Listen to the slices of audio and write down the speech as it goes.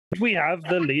we have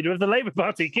the leader of the Labour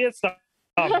Party, Keir Starmer,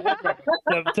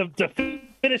 to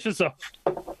finish us off.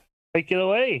 Take it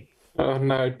away. Oh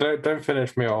no! Don't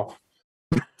finish me off.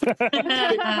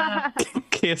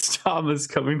 Keir Starmer's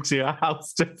coming to your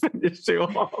house to finish you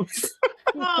off.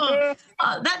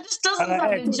 That just doesn't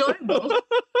sound enjoyable.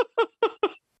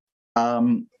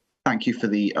 Thank you for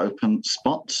the open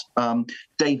spot.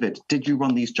 David, did you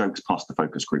run these jokes past the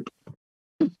focus group?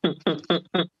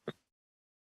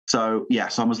 So,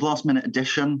 yes, I was last minute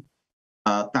addition.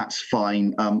 That's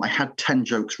fine. I had 10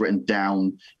 jokes written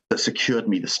down that secured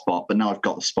me the spot, but now I've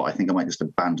got the spot. I think I might just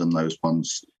abandon those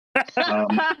ones.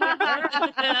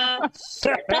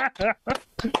 Sorry.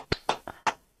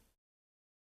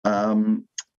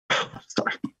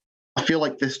 I feel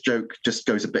like this joke just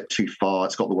goes a bit too far.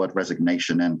 It's got the word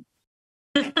resignation in.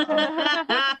 I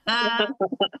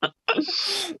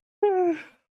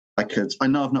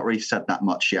know I've not really said that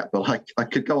much yet, but I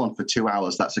could go on for 2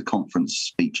 hours. That's a conference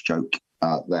speech joke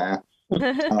there.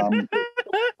 And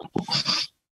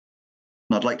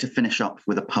I'd like to finish up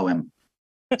with a poem.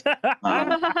 The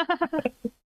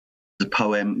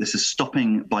poem, this is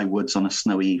Stopping by Woods on a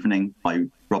Snowy Evening by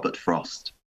Robert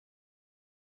Frost.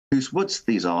 Whose woods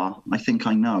these are, I think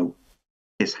I know.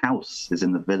 His house is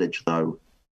in the village, though.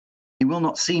 He will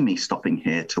not see me stopping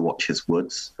here to watch his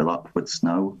woods fill up with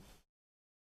snow.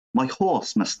 My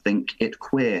horse must think it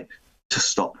queer to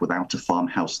stop without a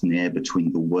farmhouse near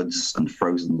between the woods and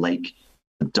frozen lake,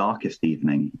 the darkest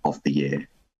evening of the year.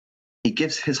 He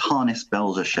gives his harness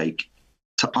bells a shake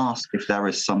to ask if there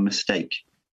is some mistake.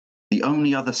 The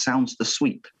only other sounds the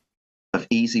sweep of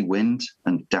easy wind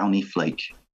and downy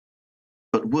flake.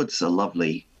 But woods are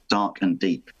lovely, dark and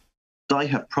deep. I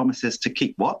have promises to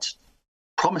keep. What?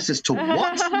 Promises to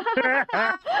what?